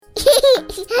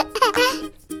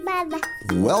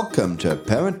Welcome to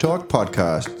Parent Talk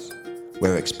Podcasts,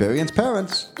 where experienced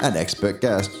parents and expert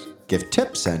guests give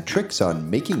tips and tricks on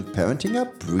making parenting a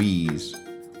breeze.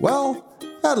 Well,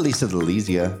 at least a little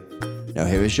easier. Now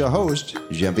here is your host,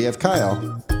 Genevieve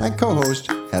Kyle, and co-host,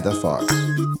 Heather Fox.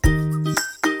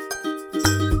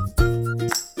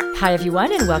 Hi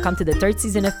everyone, and welcome to the third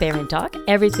season of Parent Talk,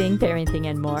 everything, parenting,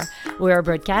 and more. We are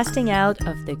broadcasting out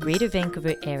of the Greater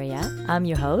Vancouver area. I'm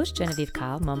your host, Genevieve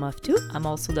Kyle, mom of two. I'm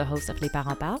also the host of Les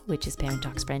Parents Parlent, which is Parent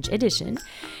Talk's French edition.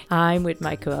 I'm with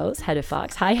my co-host, Heather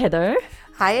Fox. Hi, Heather.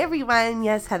 Hi, everyone.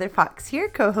 Yes, Heather Fox here,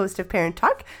 co-host of Parent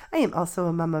Talk. I am also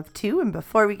a mom of two. And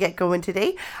before we get going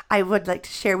today, I would like to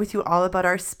share with you all about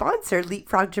our sponsor,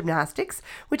 Leapfrog Gymnastics,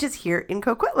 which is here in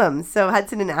Coquitlam. So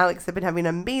Hudson and Alex have been having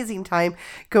an amazing time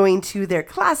going to their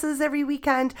classes every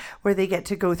weekend, where they get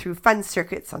to go through fun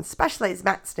circuits on specialized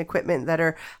mats and equipment that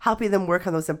are helping them work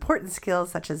on those important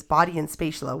skills such as body and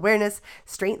spatial awareness,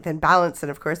 strength and balance, and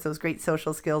of course, those great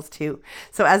social skills too.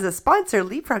 So as a sponsor,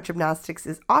 Leapfrog Gymnastics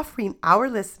is offering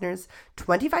our listeners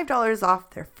 $25 off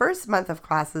their first month of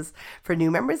classes for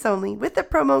new members only with the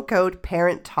promo code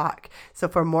Parent Talk. So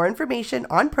for more information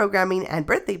on programming and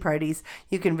birthday parties,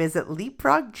 you can visit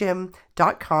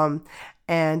leapfroggym.com.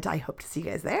 And I hope to see you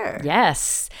guys there.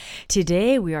 Yes.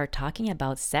 Today we are talking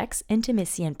about sex,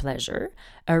 intimacy, and pleasure,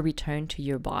 a return to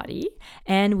your body.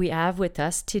 And we have with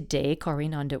us today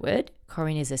Corinne Underwood.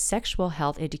 Corinne is a sexual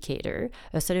health educator,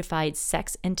 a certified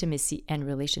sex, intimacy, and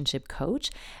relationship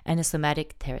coach, and a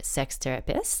somatic sex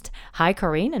therapist. Hi,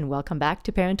 Corinne, and welcome back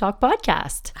to Parent Talk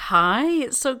Podcast. Hi,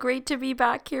 it's so great to be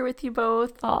back here with you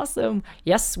both. Awesome.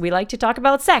 Yes, we like to talk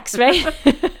about sex, right?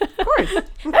 Of course.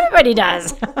 Everybody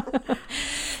does.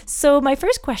 So my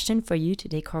first question for you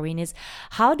today, Corinne, is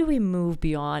how do we move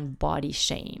beyond body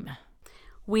shame?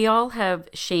 We all have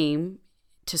shame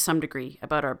to some degree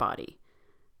about our body.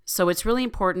 So it's really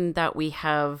important that we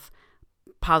have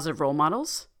positive role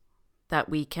models that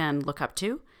we can look up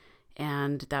to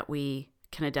and that we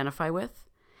can identify with.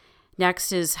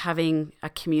 Next is having a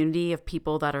community of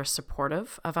people that are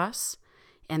supportive of us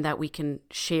and that we can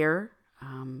share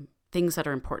things that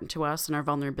are important to us and our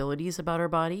vulnerabilities about our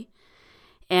body.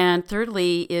 And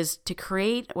thirdly is to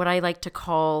create what I like to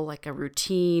call like a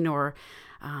routine or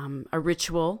a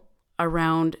ritual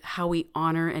around how we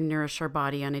honor and nourish our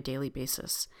body on a daily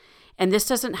basis. And this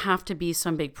doesn't have to be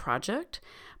some big project,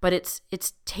 but it's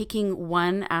taking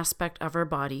one aspect of our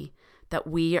body that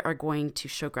we are going to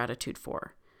show gratitude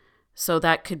for. So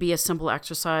that could be a simple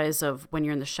exercise of when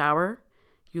you're in the shower,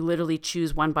 you literally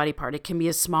choose one body part. It can be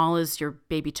as small as your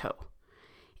baby toe.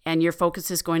 And your focus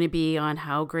is going to be on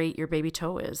how great your baby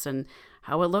toe is and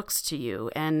how it looks to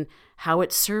you and how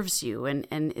it serves you and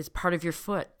is part of your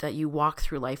foot that you walk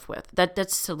through life with. That's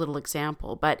just a little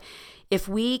example. But if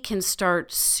we can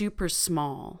start super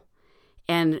small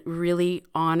and really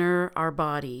honor our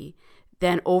body,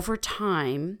 then over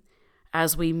time,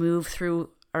 as we move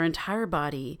through our entire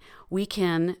body, we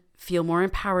can feel more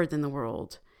empowered in the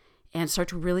world and start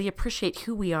to really appreciate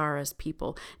who we are as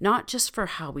people, not just for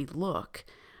how we look,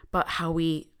 but how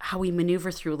we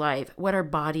maneuver through life, what our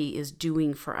body is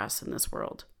doing for us in this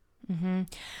world. Mm-hmm.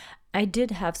 I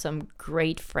did have some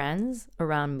great friends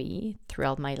around me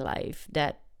throughout my life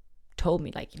that told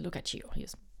me, like, look at you, you're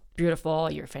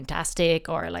beautiful, you're fantastic,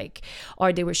 or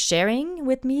they were sharing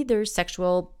with me their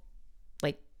sexual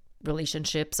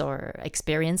relationships or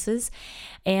experiences.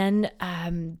 And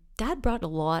that brought a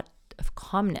lot of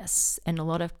calmness and a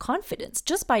lot of confidence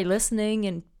just by listening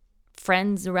and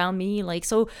friends around me.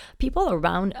 So people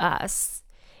around us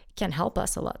can help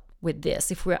us a lot with this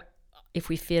if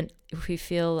we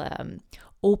feel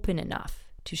open enough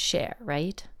to share,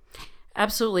 right?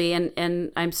 Absolutely.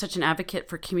 And I'm such an advocate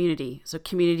for community. So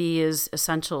community is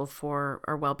essential for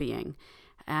our well-being.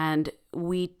 And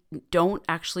we don't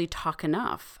actually talk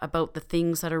enough about the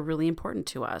things that are really important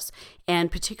to us, and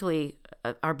particularly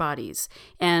our bodies.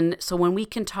 And so when we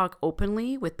can talk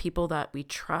openly with people that we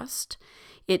trust,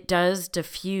 it does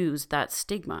diffuse that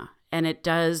stigma and it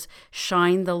does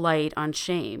shine the light on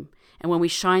shame. And when we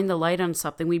shine the light on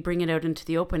something, we bring it out into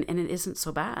the open and it isn't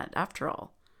so bad after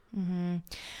all. Mm-hmm.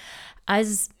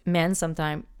 As men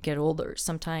sometimes get older,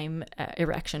 sometimes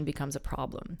erection becomes a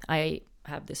problem. I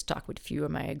have this talk with a few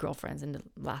of my girlfriends in the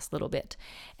last little bit.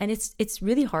 And it's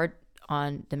really hard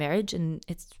on the marriage, and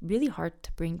it's really hard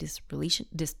to bring this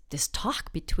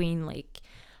talk between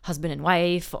husband and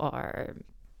wife or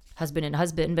husband and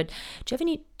husband. But do you have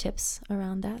any tips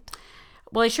around that?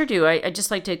 Well, I sure do. I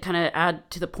just like to kind of add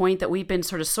to the point that we've been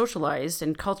sort of socialized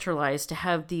and culturalized to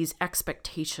have these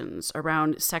expectations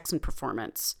around sex and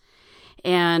performance.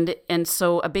 And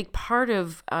so a big part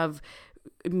of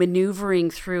maneuvering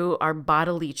through our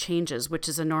bodily changes, which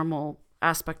is a normal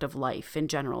aspect of life in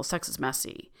general, sex is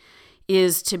messy,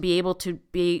 is to be able to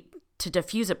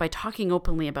diffuse it by talking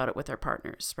openly about it with our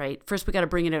partners, right? First, we got to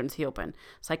bring it out into the open.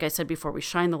 It's like I said before, we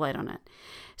shine the light on it.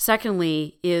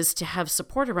 Secondly, is to have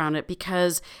support around it,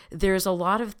 because there's a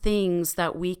lot of things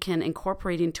that we can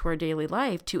incorporate into our daily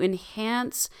life to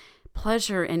enhance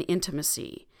pleasure and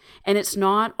intimacy. And it's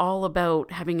not all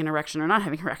about having an erection or not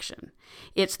having an erection.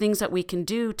 It's things that we can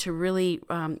do to really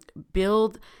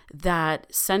build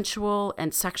that sensual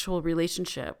and sexual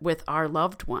relationship with our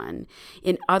loved one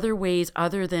in other ways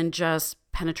other than just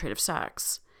penetrative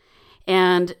sex.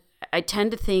 And I tend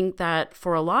to think that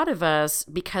for a lot of us,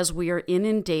 because we are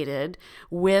inundated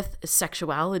with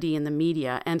sexuality in the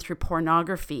media and through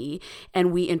pornography,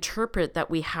 and we interpret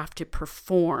that we have to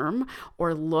perform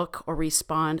or look or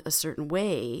respond a certain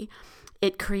way,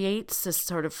 it creates this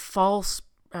sort of false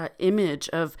image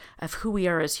of who we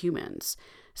are as humans.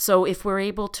 So if we're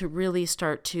able to really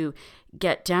start to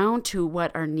get down to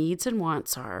what our needs and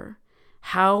wants are,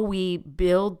 how we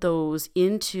build those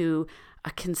into a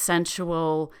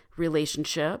consensual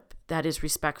relationship that is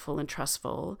respectful and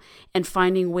trustful, and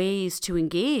finding ways to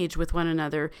engage with one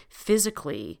another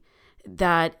physically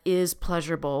that is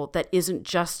pleasurable, that isn't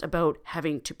just about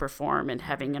having to perform and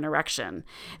having an erection,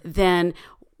 then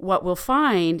what we'll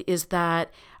find is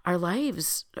that our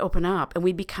lives open up and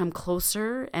we become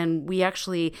closer, and we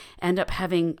actually end up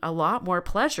having a lot more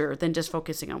pleasure than just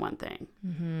focusing on one thing.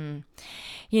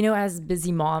 Mm-hmm. As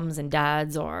busy moms and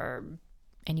dads, or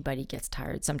anybody gets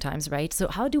tired sometimes, right? So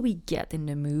how do we get in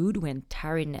the mood when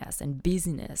tiredness and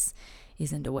busyness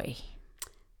is in the way?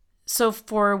 So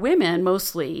for women,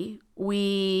 mostly,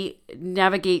 we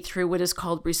navigate through what is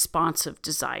called responsive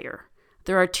desire.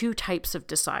 There are two types of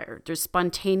desire. There's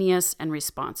spontaneous and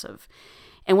responsive.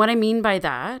 And what I mean by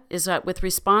that is that with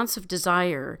responsive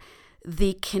desire,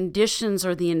 the conditions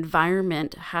or the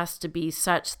environment has to be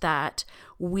such that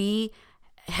we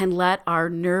can let our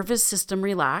nervous system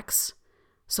relax,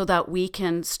 so that we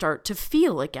can start to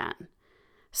feel again.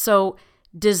 So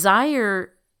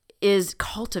desire is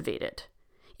cultivated.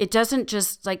 It doesn't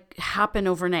just happen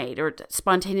overnight or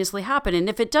spontaneously happen. And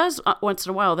if it does once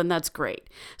in a while, then that's great.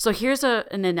 So here's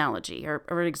an analogy or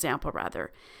an example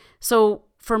rather. So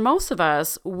for most of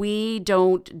us, we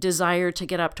don't desire to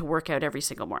get up to work out every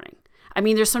single morning. I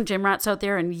mean, there's some gym rats out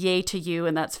there, and yay to you,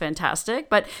 and that's fantastic.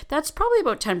 But that's probably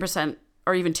about 10%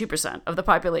 or even 2% of the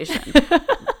population.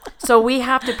 So we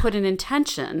have to put an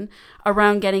intention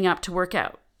around getting up to work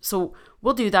out. So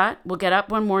we'll do that. We'll get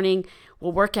up one morning,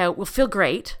 we'll work out, we'll feel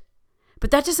great. But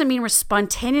that doesn't mean we're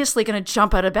spontaneously going to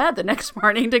jump out of bed the next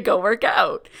morning to go work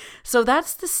out. So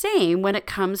that's the same when it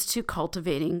comes to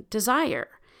cultivating desire.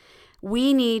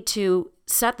 We need to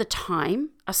set the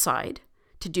time aside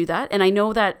to do that. And I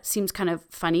know that seems kind of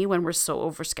funny when we're so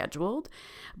overscheduled.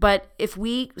 But if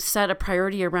we set a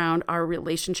priority around our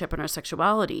relationship and our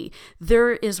sexuality,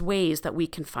 there is ways that we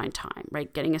can find time,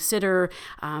 right? Getting a sitter,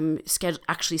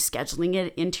 actually scheduling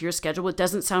it into your schedule. It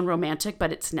doesn't sound romantic,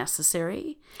 but it's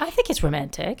necessary. I think it's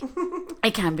romantic.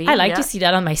 It can be. I like to see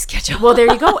that on my schedule. Well,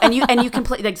 there you go. And you can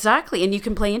play exactly, and you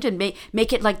can play into it,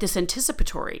 make it like this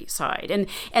anticipatory side. And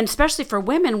especially for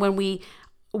women, when we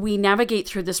navigate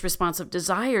through this responsive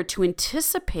desire to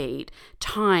anticipate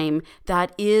time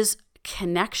that is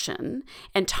connection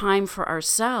and time for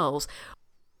ourselves,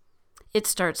 it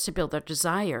starts to build our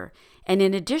desire. And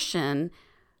in addition,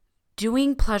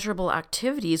 doing pleasurable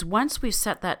activities, once we've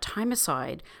set that time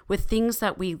aside with things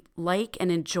that we like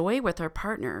and enjoy with our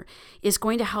partner, is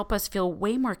going to help us feel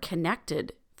way more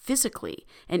connected physically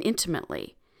and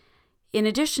intimately. In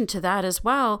addition to that as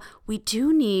well, we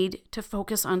do need to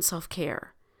focus on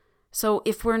self-care. So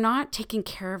if we're not taking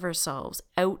care of ourselves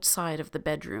outside of the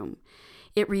bedroom,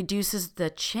 it reduces the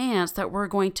chance that we're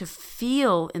going to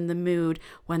feel in the mood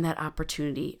when that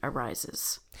opportunity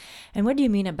arises. And what do you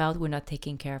mean about we're not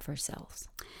taking care of ourselves?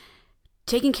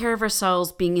 Taking care of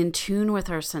ourselves, being in tune with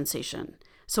our sensation.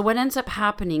 So what ends up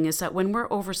happening is that when we're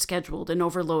overscheduled and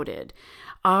overloaded,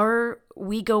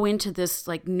 we go into this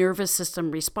nervous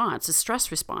system response, a stress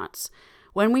response.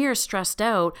 When we are stressed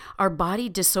out, our body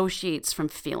dissociates from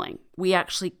feeling. We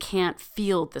actually can't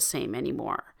feel the same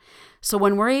anymore. So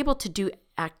when we're able to do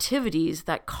activities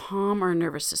that calm our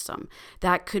nervous system,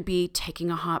 that could be taking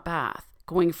a hot bath,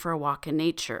 going for a walk in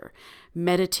nature,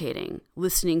 meditating,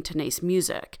 listening to nice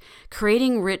music,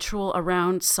 creating ritual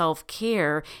around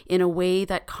self-care in a way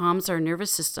that calms our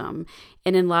nervous system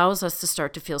and allows us to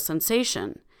start to feel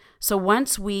sensation. So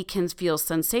once we can feel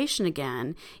sensation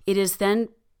again, it is then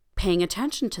paying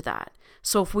attention to that.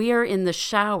 So if we are in the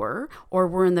shower or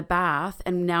we're in the bath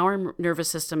and now our nervous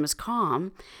system is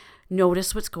calm,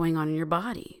 notice what's going on in your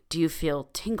body. Do you feel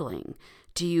tingling?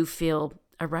 Do you feel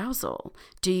arousal?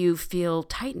 Do you feel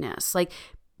tightness? Like,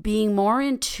 being more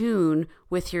in tune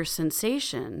with your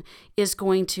sensation is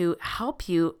going to help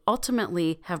you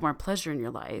ultimately have more pleasure in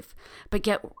your life, but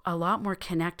get a lot more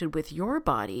connected with your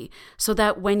body so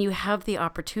that when you have the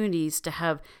opportunities to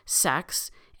have sex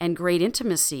and great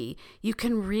intimacy, you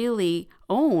can really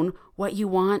own what you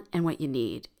want and what you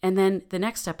need. And then the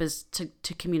next step is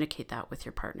to communicate that with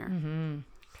your partner. Mm-hmm.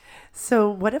 So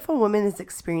what if a woman is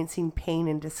experiencing pain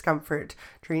and discomfort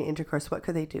during intercourse? What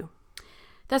could they do?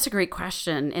 That's a great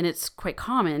question, and it's quite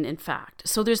common, in fact.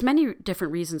 So there's many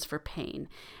different reasons for pain.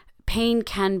 Pain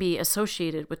can be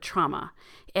associated with trauma.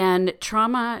 And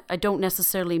trauma, I don't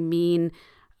necessarily mean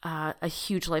a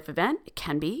huge life event. It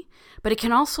can be, but it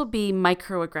can also be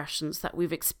microaggressions that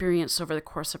we've experienced over the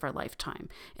course of our lifetime,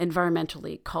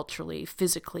 environmentally, culturally,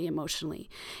 physically, emotionally.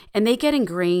 And they get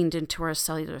ingrained into our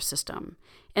cellular system.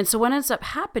 And so what ends up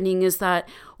happening is that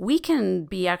we can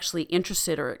be actually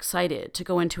interested or excited to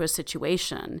go into a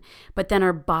situation, but then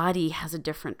our body has a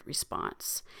different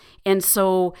response. And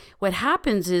so what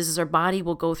happens is our body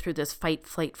will go through this fight,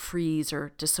 flight, freeze,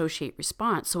 or dissociate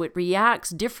response. So it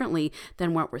reacts differently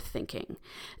than what we're thinking.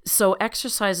 So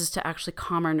exercises to actually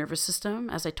calm our nervous system,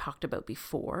 as I talked about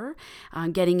before,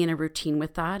 getting in a routine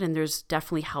with that. And there's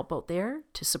definitely help out there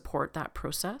to support that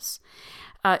process.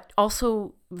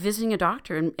 Also visiting a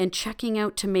doctor and checking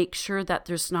out to make sure that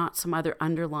there's not some other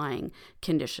underlying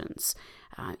conditions.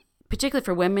 Particularly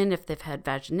for women, if they've had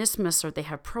vaginismus or they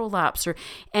have prolapse or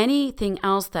anything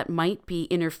else that might be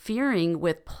interfering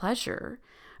with pleasure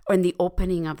or in the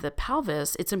opening of the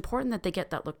pelvis, it's important that they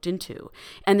get that looked into.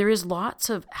 And there is lots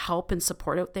of help and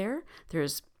support out there.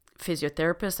 There's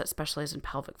physiotherapists that specialize in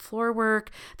pelvic floor work.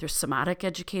 There's somatic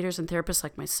educators and therapists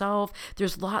like myself.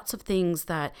 There's lots of things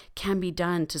that can be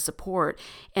done to support.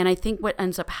 And I think what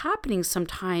ends up happening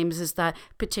sometimes is that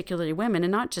particularly women,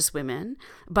 and not just women,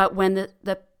 but when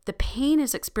the pain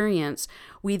is experienced,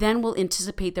 we then will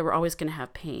anticipate that we're always going to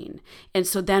have pain. And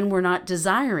so then we're not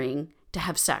desiring to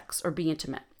have sex or be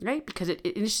intimate, right? Because it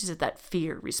initiates that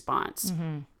fear response.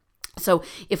 Mm-hmm. So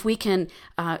if we can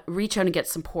reach out and get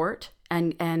support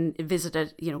and visit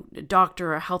a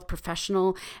doctor or a health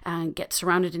professional and get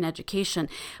surrounded in education,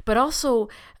 but also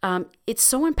it's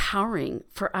so empowering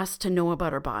for us to know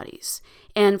about our bodies.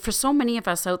 And for so many of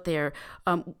us out there,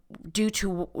 due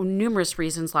to numerous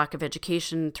reasons, lack of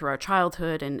education through our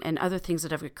childhood and other things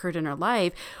that have occurred in our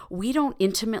life, we don't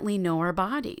intimately know our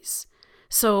bodies.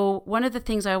 So one of the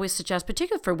things I always suggest,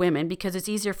 particularly for women, because it's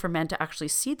easier for men to actually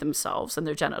see themselves and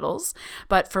their genitals,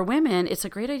 but for women, it's a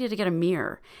great idea to get a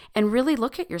mirror and really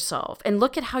look at yourself and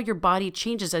look at how your body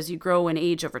changes as you grow and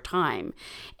age over time,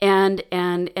 and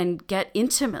get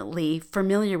intimately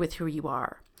familiar with who you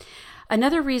are.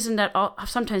 Another reason that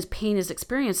sometimes pain is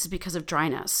experienced is because of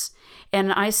dryness.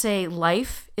 And I say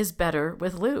life is better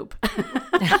with lube.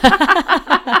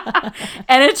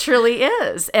 And it truly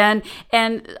is. And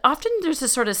often there's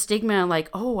this sort of stigma like,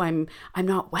 oh, I'm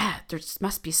not wet. There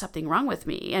must be something wrong with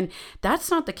me. And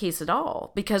that's not the case at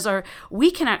all, because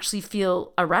we can actually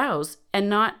feel aroused and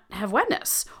not have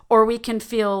wetness, or we can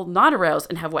feel not aroused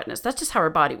and have wetness. That's just how our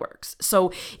body works.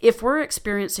 So if we're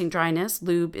experiencing dryness,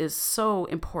 lube is so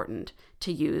important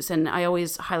to use. And I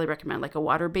always highly recommend like a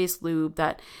water-based lube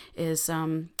that is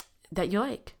that you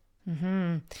like.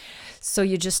 Mm-hmm. So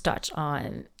you just touched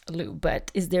on lube,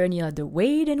 but is there any other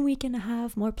way then we can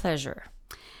have more pleasure?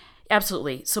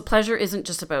 Absolutely. So pleasure isn't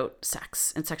just about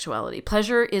sex and sexuality.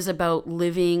 Pleasure is about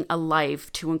living a life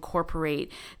to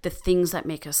incorporate the things that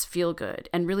make us feel good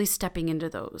and really stepping into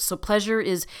those. So pleasure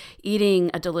is eating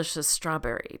a delicious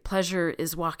strawberry. Pleasure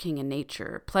is walking in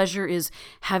nature. Pleasure is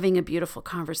having a beautiful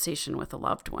conversation with a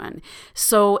loved one.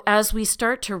 So as we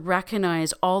start to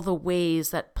recognize all the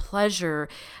ways that pleasure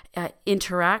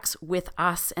interacts with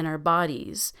us and our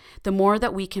bodies, the more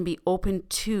that we can be open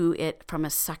to it from a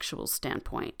sexual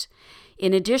standpoint.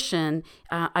 In addition,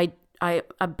 I'm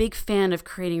a big fan of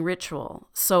creating ritual.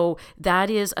 So that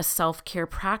is a self-care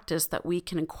practice that we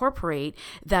can incorporate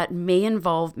that may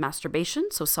involve masturbation,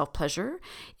 so self-pleasure.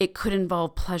 It could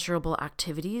involve pleasurable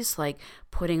activities like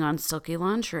putting on silky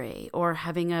lingerie or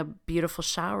having a beautiful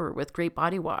shower with great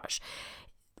body wash.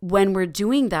 When we're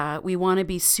doing that, we want to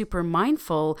be super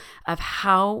mindful of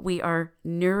how we are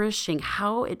nourishing,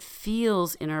 how it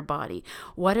feels in our body.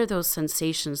 What are those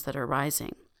sensations that are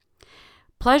rising?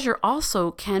 Pleasure also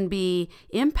can be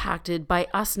impacted by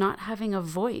us not having a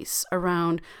voice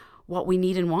around what we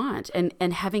need and want,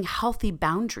 and having healthy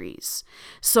boundaries.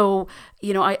 So,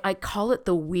 I call it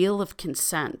the wheel of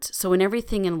consent. So in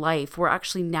everything in life, we're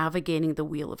actually navigating the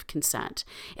wheel of consent.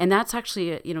 And that's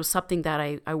actually, something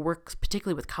that I work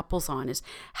particularly with couples on, is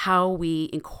how we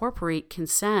incorporate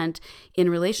consent in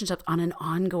relationships on an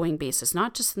ongoing basis,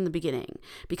 not just in the beginning,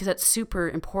 because that's super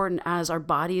important as our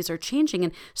bodies are changing,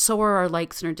 and so are our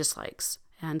likes and our dislikes.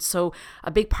 And so a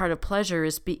big part of pleasure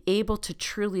is be able to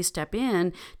truly step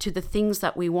in to the things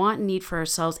that we want and need for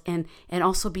ourselves, and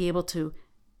also be able to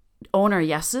own our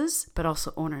yeses, but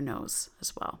also own our nos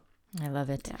as well. I love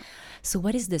it. Yeah. So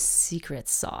what is the secret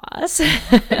sauce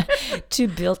to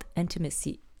build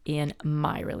intimacy in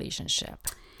my relationship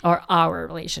or our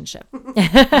relationship?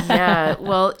 Yeah,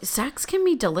 well, sex can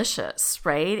be delicious,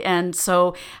 right? And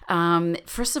so,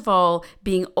 first of all,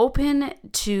 being open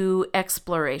to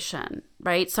exploration,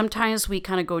 right? Sometimes we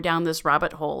kind of go down this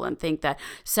rabbit hole and think that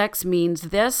sex means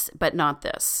this, but not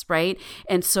this, right?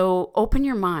 And so open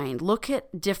your mind, look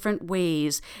at different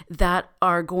ways that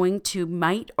are going to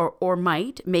might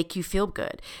make you feel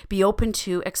good. Be open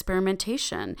to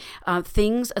experimentation.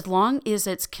 Things, as long as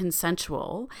it's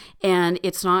consensual and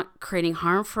it's not creating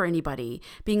harm for anybody,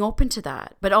 being open to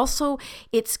that. But also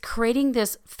it's creating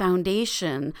this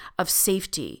foundation of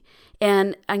safety.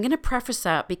 And I'm going to preface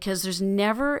that because there's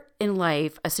never in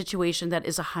life a situation that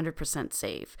is 100%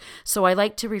 safe. So I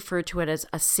like to refer to it as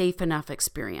a safe enough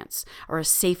experience or a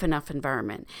safe enough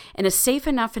environment. And a safe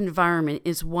enough environment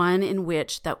is one in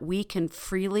which that we can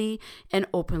freely and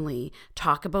openly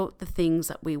talk about the things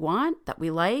that we want, that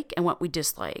we like, and what we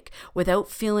dislike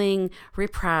without feeling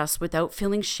repressed, without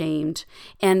feeling shamed.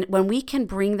 And when we can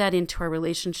bring that into our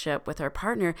relationship with our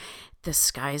partner, the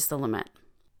sky's the limit.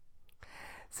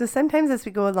 So sometimes as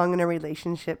we go along in our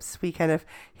relationships, we kind of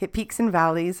hit peaks and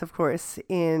valleys, of course,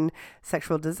 in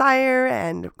sexual desire.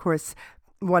 And of course,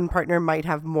 one partner might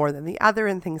have more than the other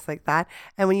and things like that.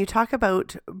 And when you talk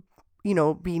about,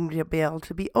 being able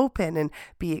to be open and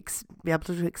be able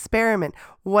to experiment,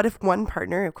 what if one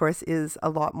partner, of course, is a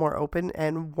lot more open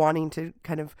and wanting to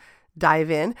kind of dive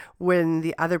in when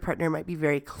the other partner might be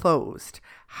very closed?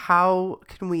 How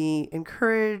can we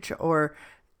encourage or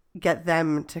get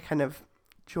them to kind of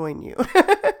join you?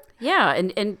 Yeah,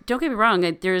 and don't get me wrong,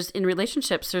 in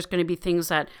relationships, there's going to be things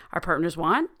that our partners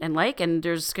want and like, and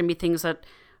there's going to be things that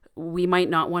we might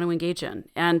not want to engage in.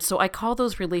 And so I call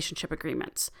those relationship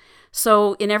agreements.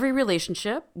 So in every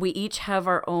relationship, we each have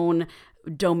our own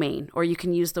domain, or you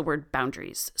can use the word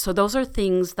boundaries. So those are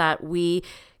things that we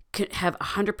have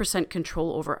 100%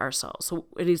 control over ourselves. So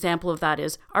an example of that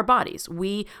is our bodies.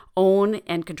 We own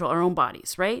and control our own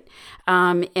bodies, right?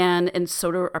 And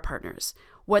so do our partners.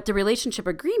 What the relationship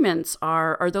agreements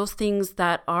are those things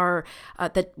that are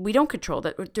that we don't control,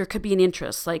 that there could be an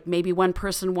interest. Like maybe one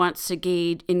person wants to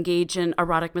engage in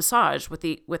erotic massage with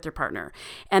their partner,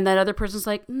 and that other person's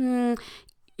like,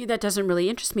 that doesn't really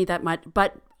interest me that much,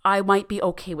 but I might be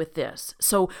okay with this.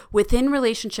 So within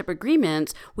relationship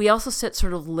agreements, we also set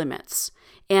sort of limits.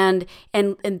 And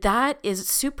that is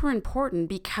super important,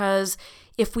 because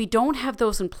if we don't have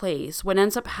those in place, what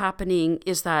ends up happening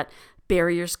is that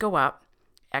barriers go up,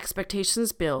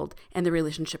 expectations build, and the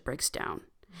relationship breaks down.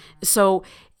 So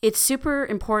it's super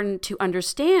important to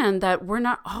understand that we're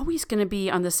not always going to be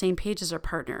on the same page as our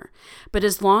partner. But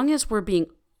as long as we're being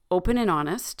open and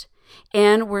honest,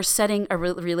 and we're setting a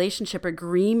relationship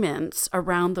agreements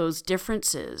around those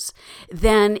differences,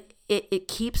 then it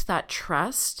keeps that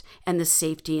trust and the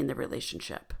safety in the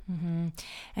relationship. Mm-hmm.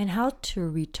 And how to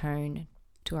return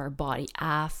to our body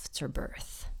after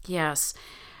birth. Yes.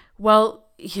 Well,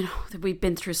 we've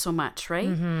been through so much, right?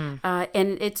 Mm-hmm.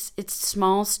 And it's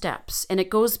small steps. And it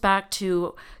goes back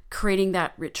to creating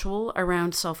that ritual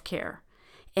around self-care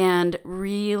and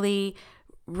really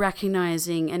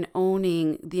recognizing and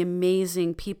owning the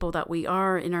amazing people that we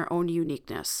are in our own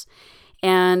uniqueness.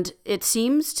 And it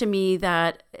seems to me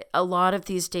that a lot of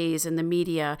these days in the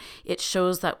media, it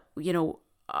shows that,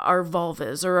 our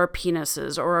vulvas or our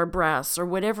penises or our breasts or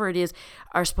whatever it is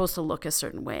are supposed to look a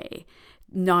certain way.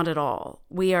 Not at all.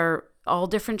 We are all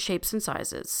different shapes and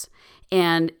sizes,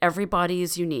 and every body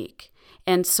is unique.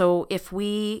 And so if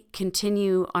we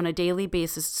continue on a daily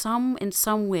basis, in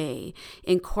some way,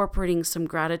 incorporating some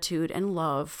gratitude and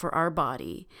love for our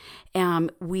body,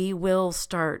 we will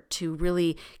start to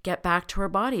really get back to our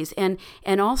bodies. And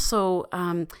also,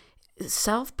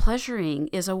 self-pleasuring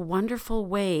is a wonderful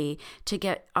way to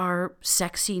get our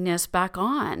sexiness back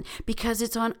on, because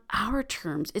it's on our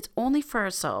terms. It's only for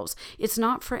ourselves. It's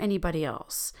not for anybody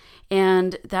else.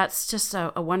 And that's just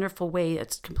a wonderful way.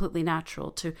 It's completely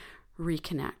natural to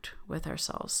reconnect with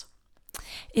ourselves.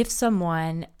 If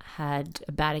someone had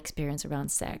a bad experience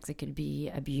around sex, it could be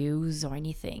abuse or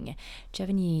anything. Do you have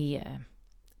any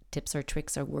tips or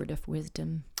tricks or word of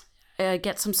wisdom?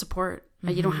 Get some support.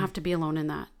 You don't have to be alone in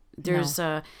that. There's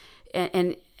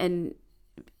and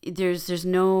there's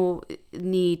no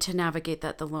need to navigate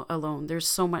that alone. There's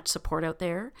so much support out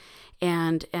there,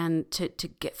 and to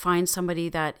find somebody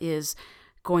that is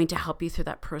going to help you through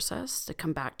that process, to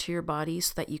come back to your body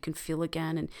so that you can feel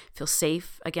again and feel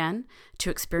safe again,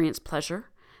 to experience pleasure.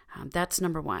 That's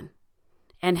number one.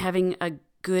 And having a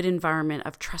good environment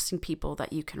of trusting people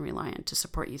that you can rely on to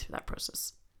support you through that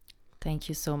process. Thank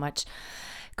you so much.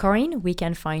 Corinne, we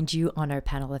can find you on our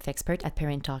panel of experts at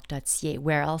parenttalk.ca.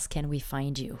 Where else can we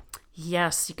find you?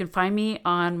 Yes, you can find me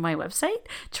on my website,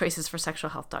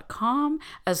 choicesforsexualhealth.com,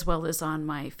 as well as on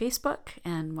my Facebook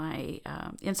and my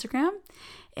Instagram.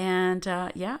 And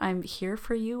I'm here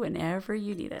for you whenever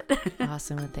you need it.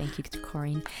 Awesome. Thank you,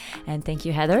 Corinne. And thank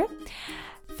you, Heather,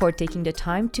 for taking the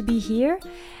time to be here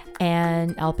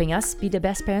and helping us be the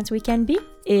best parents we can be.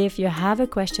 If you have a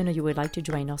question or you would like to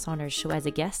join us on our show as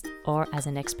a guest or as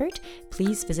an expert,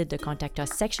 please visit the Contact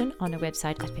Us section on our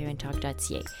website at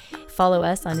parenttalk.ca. Follow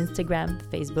us on Instagram,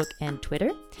 Facebook, and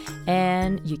Twitter.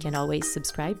 And you can always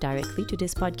subscribe directly to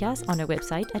this podcast on our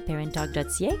website at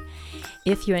parenttalk.ca.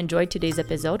 If you enjoyed today's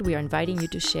episode, we are inviting you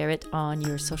to share it on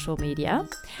your social media.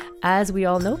 As we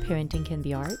all know, parenting can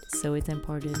be hard, so it's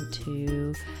important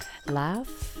to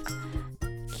laugh,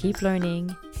 keep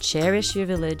learning, cherish your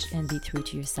village, and be true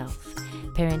to yourself.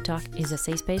 Parent Talk is a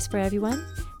safe space for everyone.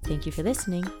 Thank you for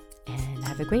listening, and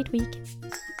have a great week.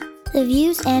 The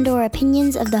views and/or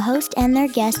opinions of the host and their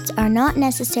guests are not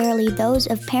necessarily those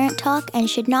of Parent Talk and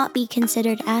should not be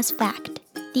considered as fact.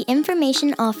 The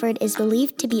information offered is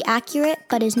believed to be accurate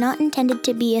but is not intended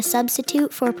to be a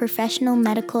substitute for professional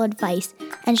medical advice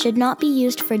and should not be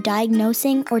used for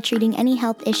diagnosing or treating any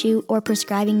health issue or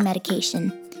prescribing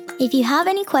medication. If you have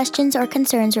any questions or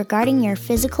concerns regarding your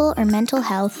physical or mental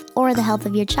health or the health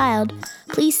of your child,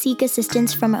 please seek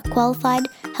assistance from a qualified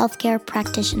healthcare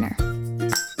practitioner.